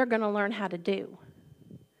something they're going to learn how to do.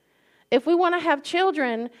 If we want to have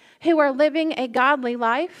children who are living a godly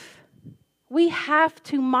life, we have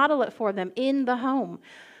to model it for them in the home.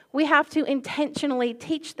 We have to intentionally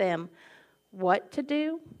teach them what to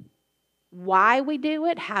do, why we do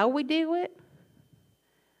it, how we do it.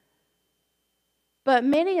 But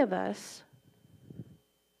many of us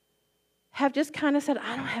have just kind of said,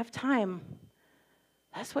 I don't have time.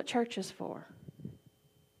 That's what church is for.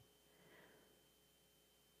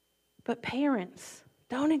 But parents,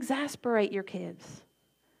 don't exasperate your kids.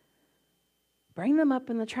 Bring them up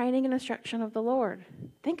in the training and instruction of the Lord.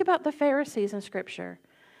 Think about the Pharisees in Scripture.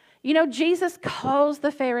 You know, Jesus calls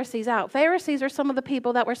the Pharisees out. Pharisees are some of the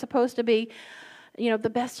people that were supposed to be, the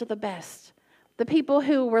best of the best. The people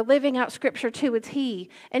who were living out Scripture to a T.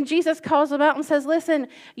 And Jesus calls them out and says, listen,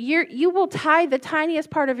 you will tithe the tiniest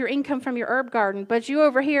part of your income from your herb garden, but you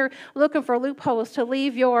over here looking for loopholes to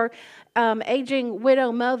leave your aging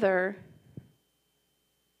widow mother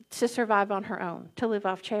to survive on her own, to live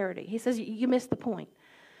off charity. He says, you missed the point.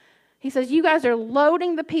 He says, you guys are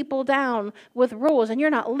loading the people down with rules, and you're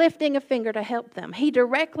not lifting a finger to help them. He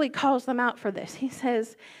directly calls them out for this. He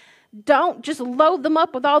says, Don't just load them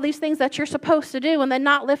up with all these things that you're supposed to do and then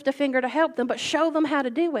not lift a finger to help them, but show them how to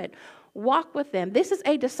do it. Walk with them. This is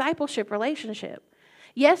a discipleship relationship.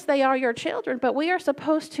 Yes, they are your children, but we are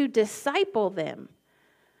supposed to disciple them.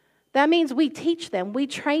 That means we teach them, we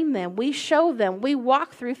train them, we show them, we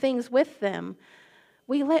walk through things with them.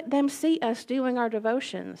 We let them see us doing our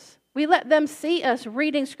devotions. We let them see us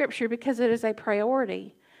reading Scripture because it is a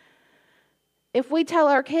priority. If we tell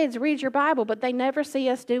our kids, read your Bible, but they never see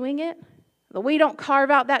us doing it, that we don't carve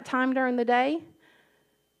out that time during the day,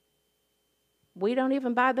 we don't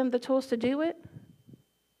even buy them the tools to do it,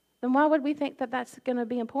 then why would we think that that's going to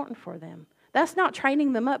be important for them? That's not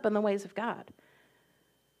training them up in the ways of God.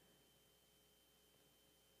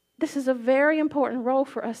 This is a very important role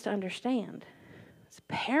for us to understand. As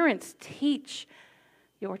parents, teach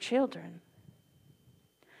your children.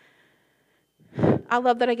 I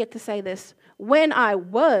love that I get to say this. When I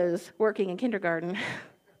was working in kindergarten,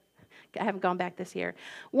 I haven't gone back this year,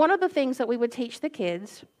 one of the things that we would teach the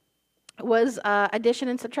kids was addition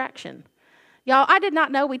and subtraction. Y'all, I did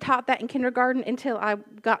not know we taught that in kindergarten until I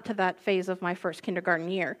got to that phase of my first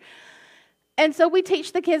kindergarten year. And so we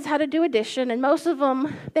teach the kids how to do addition, and most of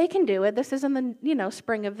them, they can do it. This is in the,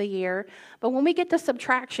 spring of the year. But when we get to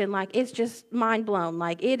subtraction, it's just mind blown.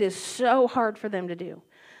 It is so hard for them to do.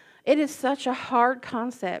 It is such a hard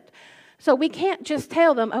concept. So we can't just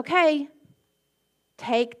tell them, okay,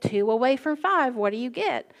 take 2 away from 5. What do you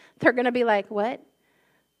get? They're going to be like, what?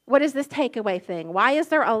 What is this takeaway thing? Why is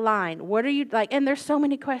there a line? What are you like? And there's so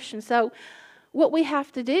many questions. So what we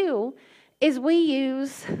have to do is we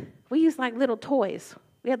use little toys.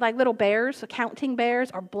 We had little bears, counting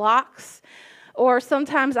bears, or blocks. Or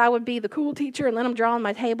sometimes I would be the cool teacher and let them draw on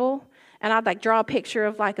my table. And I'd draw a picture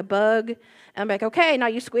of a bug. And I'm like, okay, now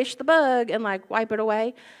you squish the bug and wipe it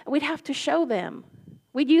away. And we'd have to show them.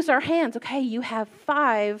 We'd use our hands. Okay, you have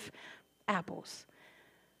 5 apples.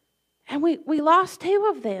 And we lost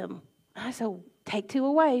 2 of them. And I said, take 2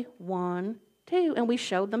 away. 1, 2. And we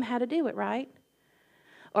showed them how to do it, right?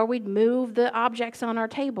 Or we'd move the objects on our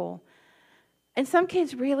table. And some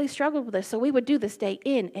kids really struggled with this. So we would do this day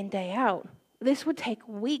in and day out. This would take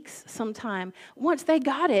weeks sometime. Once they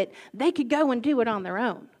got it, they could go and do it on their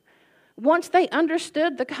own. Once they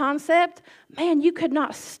understood the concept, man, you could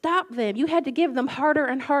not stop them. You had to give them harder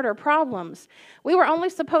and harder problems. We were only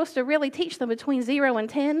supposed to really teach them between 0 and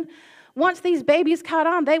 10. Once these babies caught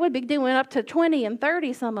on, they would be doing up to 20 and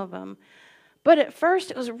 30, some of them. But at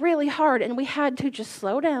first, it was really hard, and we had to just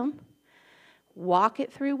slow down, walk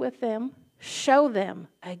it through with them, show them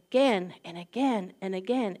again and again and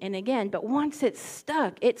again and again. But once it's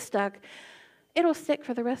stuck, it'll stick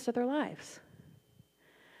for the rest of their lives.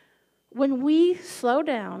 When we slow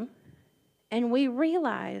down and we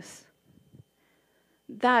realize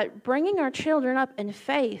that bringing our children up in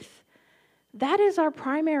faith, that is our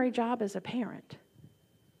primary job as a parent.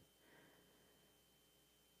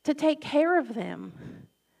 To take care of them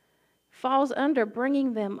falls under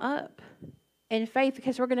bringing them up in faith,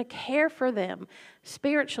 because we're going to care for them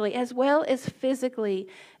spiritually as well as physically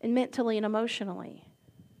and mentally and emotionally.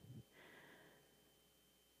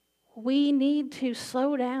 We need to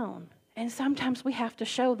slow down, and sometimes we have to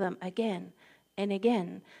show them again and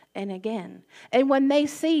again and again. And when they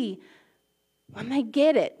see, when they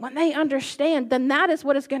get it, when they understand, then that is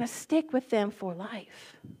what is going to stick with them for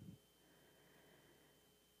life.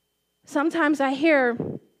 Sometimes I hear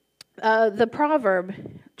the proverb,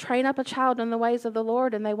 train up a child in the ways of the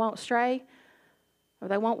Lord and they won't stray, or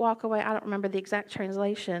they won't walk away. I don't remember the exact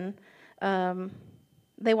translation.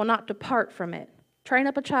 They will not depart from it. Train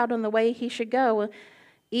up a child in the way he should go.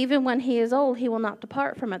 Even when he is old, he will not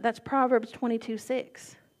depart from it. That's Proverbs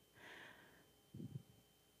 22:6.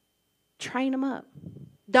 Train them up.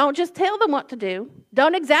 Don't just tell them what to do.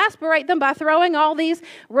 Don't exasperate them by throwing all these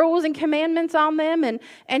rules and commandments on them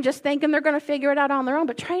and just thinking they're going to figure it out on their own.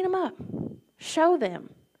 But train them up. Show them.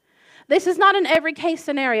 This is not an every case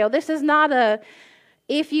scenario. This is not a,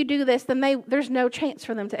 if you do this, then there's no chance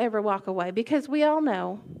for them to ever walk away. Because we all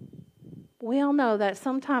know that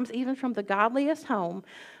sometimes even from the godliest home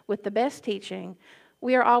with the best teaching,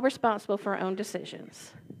 we are all responsible for our own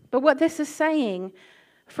decisions. But what this is saying,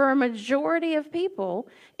 for a majority of people,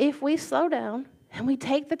 if we slow down and we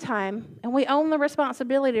take the time and we own the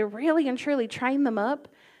responsibility to really and truly train them up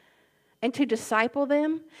and to disciple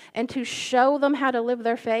them and to show them how to live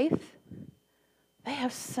their faith, they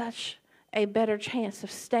have such a better chance of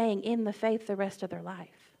staying in the faith the rest of their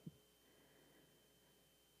life.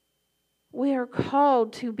 We are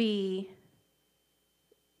called to be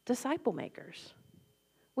disciple makers.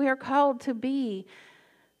 We are called to be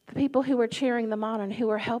the people who are cheering them on and who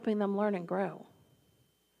are helping them learn and grow.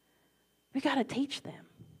 We got to teach them.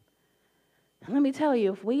 And let me tell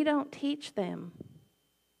you, if we don't teach them,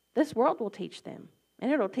 this world will teach them.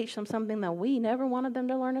 And it'll teach them something that we never wanted them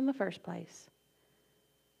to learn in the first place.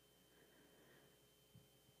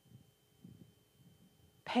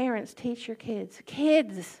 Parents, teach your kids.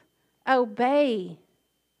 Kids, obey.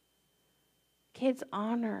 Kids,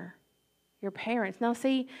 honor your parents. Now,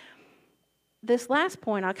 see, this last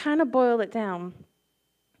point, I'll kind of boil it down.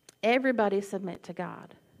 Everybody submit to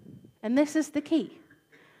God. And this is the key.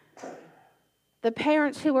 The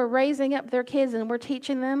parents who are raising up their kids and we're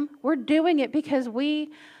teaching them, we're doing it because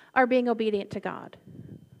we are being obedient to God.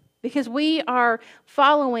 Because we are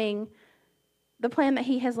following the plan that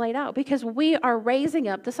He has laid out. Because we are raising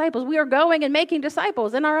up disciples. We are going and making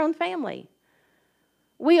disciples in our own family.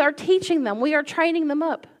 We are teaching them. We are training them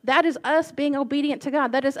up. That is us being obedient to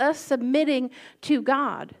God. That is us submitting to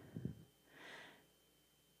God.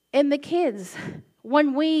 And the kids,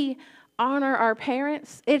 when we honor our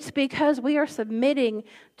parents, it's because we are submitting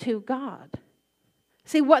to God.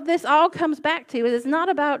 See, what this all comes back to is it's not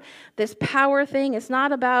about this power thing. It's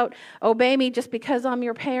not about obey me just because I'm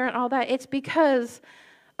your parent, all that. It's because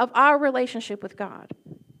of our relationship with God.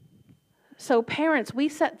 So parents, we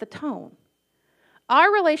set the tone.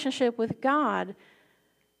 Our relationship with God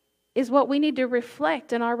is what we need to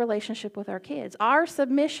reflect in our relationship with our kids. Our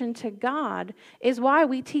submission to God is why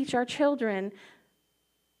we teach our children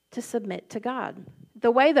to submit to God.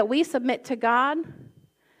 The way that we submit to God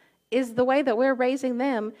is the way that we're raising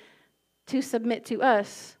them to submit to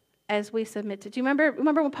us as we submit to. Do you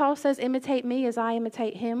remember when Paul says, imitate me as I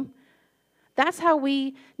imitate him? That's how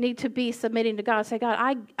we need to be submitting to God. Say,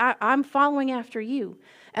 God, I'm following after you.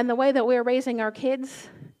 And the way that we're raising our kids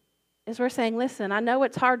is we're saying, listen, I know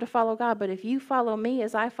it's hard to follow God, but if you follow me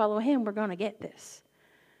as I follow him, we're going to get this.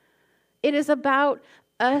 It is about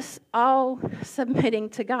us all submitting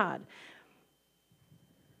to God.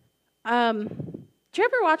 Do you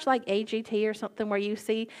ever watch like AGT or something where you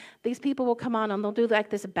see these people will come on and they'll do like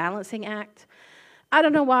this balancing act? I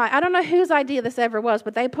don't know why. I don't know whose idea this ever was,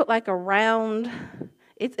 but they put like a round,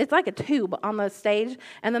 it's like a tube on the stage,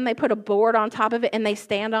 and then they put a board on top of it, and they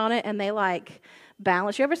stand on it, and they like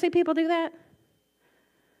balance. You ever see people do that?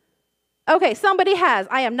 Okay, somebody has.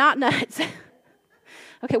 I am not nuts.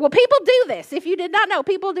 Okay, well, people do this. If you did not know,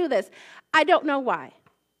 people do this. I don't know why.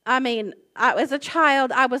 I mean, as a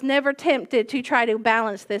child, I was never tempted to try to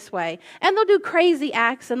balance this way. And they'll do crazy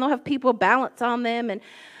acts, and they'll have people balance on them. And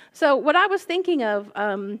so what I was thinking of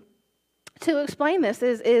to explain this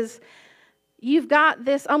is you've got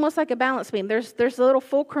this almost like a balance beam. There's a little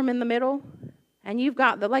fulcrum in the middle, and you've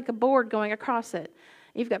got like a board going across it.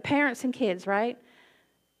 You've got parents and kids, right?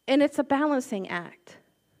 And it's a balancing act.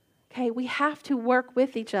 Okay, we have to work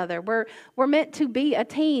with each other. We're meant to be a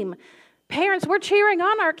team. Parents, we're cheering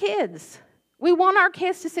on our kids. We want our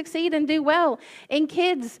kids to succeed and do well. And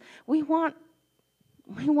kids, we want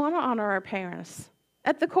to honor our parents.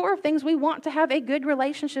 At the core of things, we want to have a good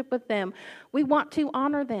relationship with them. We want to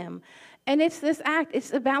honor them. And it's this act,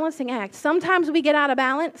 it's a balancing act. Sometimes we get out of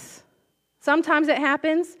balance. Sometimes it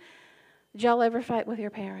happens. Did y'all ever fight with your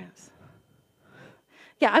parents?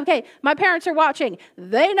 Yeah, okay, my parents are watching.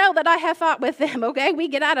 They know that I have fought with them, okay? We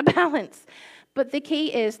get out of balance. But the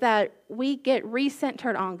key is that we get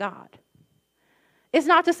recentered on God. It's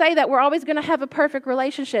not to say that we're always going to have a perfect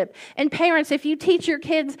relationship. And parents, if you teach your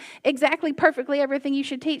kids exactly perfectly everything you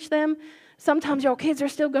should teach them, sometimes your kids are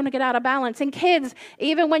still going to get out of balance. And kids,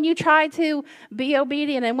 even when you try to be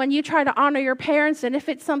obedient and when you try to honor your parents, and if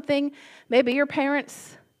it's something, maybe your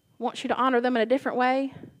parents want you to honor them in a different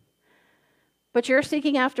way, but you're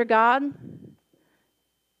seeking after God,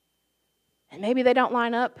 and maybe they don't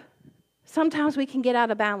line up, sometimes we can get out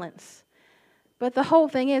of balance. But the whole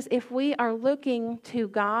thing is, if we are looking to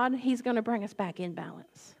God, He's going to bring us back in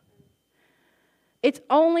balance. It's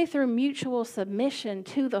only through mutual submission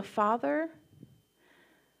to the Father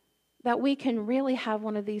that we can really have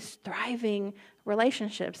one of these thriving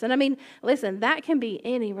relationships. And I mean, listen, that can be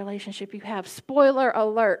any relationship you have. Spoiler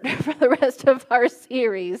alert for the rest of our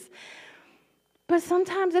series. But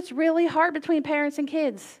sometimes it's really hard between parents and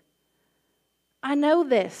kids. I know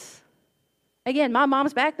this. Again, my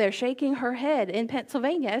mom's back there shaking her head in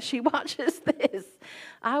Pennsylvania as she watches this.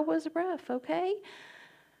 I was rough, okay?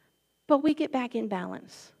 But we get back in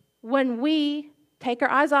balance when we take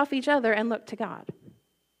our eyes off each other and look to God.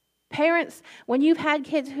 Parents, when you've had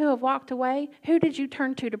kids who have walked away, who did you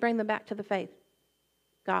turn to bring them back to the faith?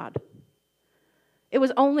 God. It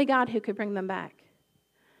was only God who could bring them back.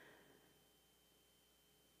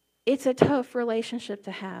 It's a tough relationship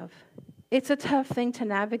to have. It's a tough thing to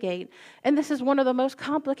navigate. And this is one of the most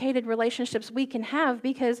complicated relationships we can have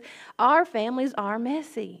because our families are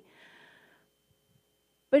messy.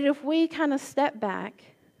 But if we kind of step back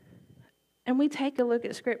and we take a look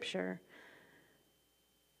at Scripture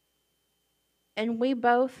and we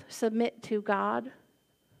both submit to God,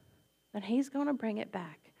 then He's going to bring it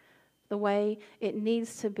back the way it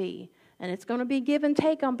needs to be. And it's going to be give and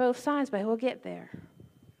take on both sides, but we'll get there.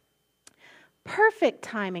 Perfect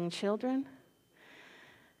timing, children.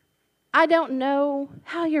 I don't know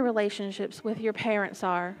how your relationships with your parents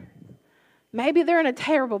are. Maybe they're in a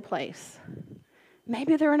terrible place.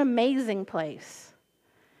 Maybe they're in an amazing place.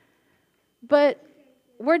 But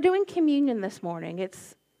we're doing communion this morning.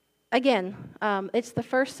 It's the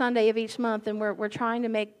first Sunday of each month, and we're trying to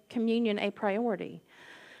make communion a priority.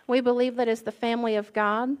 We believe that as the family of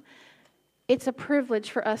God, it's a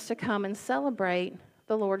privilege for us to come and celebrate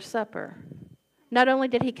the Lord's Supper. Not only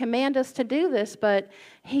did He command us to do this, but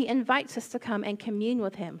He invites us to come and commune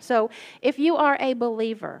with Him. So if you are a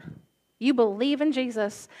believer, you believe in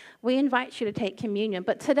Jesus, we invite you to take communion.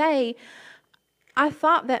 But today, I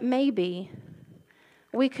thought that maybe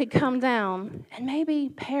we could come down and maybe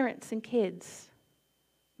parents and kids,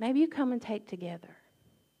 maybe you come and take together.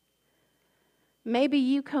 Maybe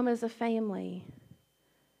you come as a family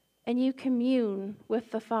and you commune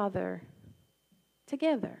with the Father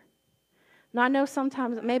together. Now, I know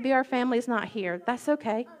sometimes maybe our family's not here. That's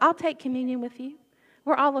okay. I'll take communion with you.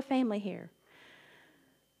 We're all a family here.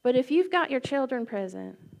 But if you've got your children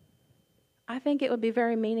present, I think it would be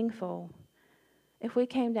very meaningful if we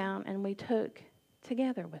came down and we took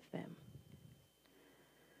together with them.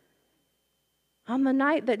 On the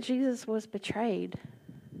night that Jesus was betrayed,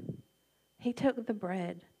 He took the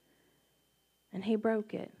bread and He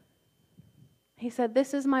broke it. He said,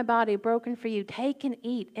 "This is my body broken for you. Take and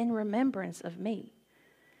eat in remembrance of me."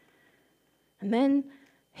 And then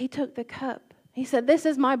He took the cup. He said, "This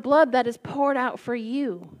is my blood that is poured out for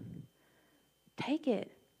you. Take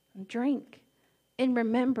it and drink in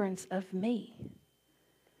remembrance of me."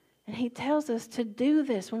 And He tells us to do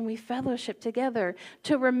this when we fellowship together,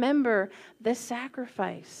 to remember the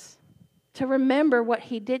sacrifice, to remember what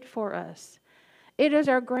He did for us. It is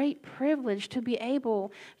our great privilege to be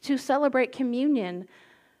able to celebrate communion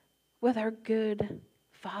with our good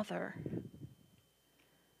Father.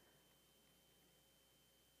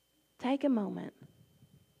 Take a moment.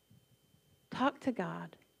 Talk to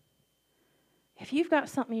God. If you've got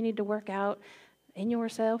something you need to work out in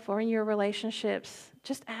yourself or in your relationships,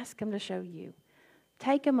 just ask Him to show you.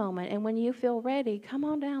 Take a moment, and when you feel ready, come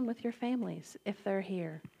on down with your families if they're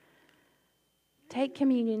here. Take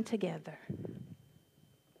communion together.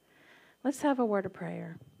 Let's have a word of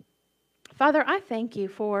prayer. Father, I thank You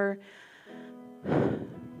for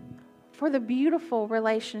the beautiful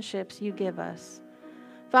relationships You give us.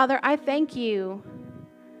 Father, I thank You.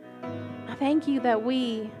 I thank You that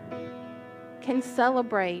we can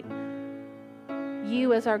celebrate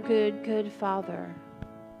You as our good, good Father.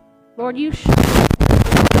 Lord, You show us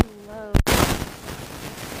what You love.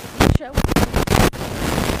 You show us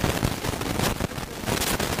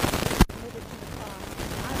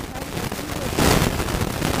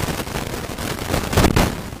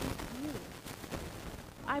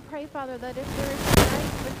I pray, Father, that if there is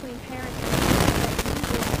strife between parents and children, that You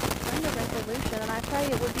would bring a resolution. And I pray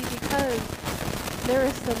it would be because there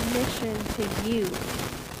is submission to You.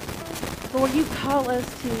 Lord, You call us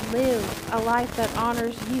to live a life that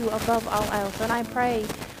honors You above all else. And I pray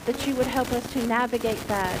that You would help us to navigate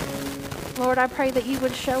that. Lord, I pray that You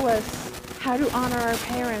would show us how to honor our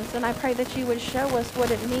parents. And I pray that You would show us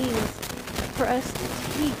what it means for us to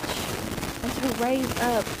teach and to raise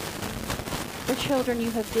up the children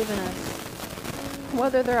You have given us,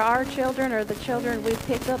 whether they're our children or the children we've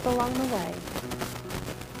picked up along the way.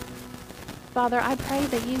 Father, I pray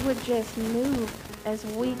that You would just move as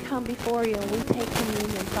we come before You and we take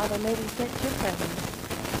communion. Father, may we sense Your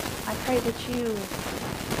presence. I pray that You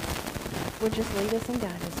would just lead us and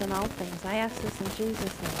guide us in all things. I ask this in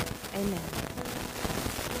Jesus' name. Amen.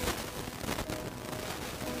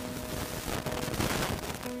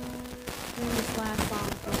 In this last song,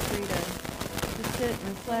 feel free to sit and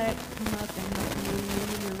reflect, come up and help communion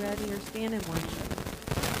when you're ready, or stand and worship.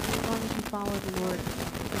 As long as you follow the Lord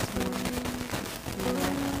this morning. You're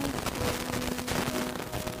ready.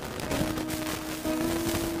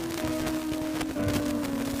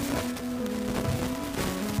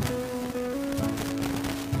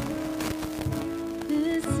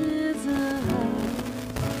 This is a house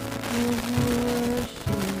of worship.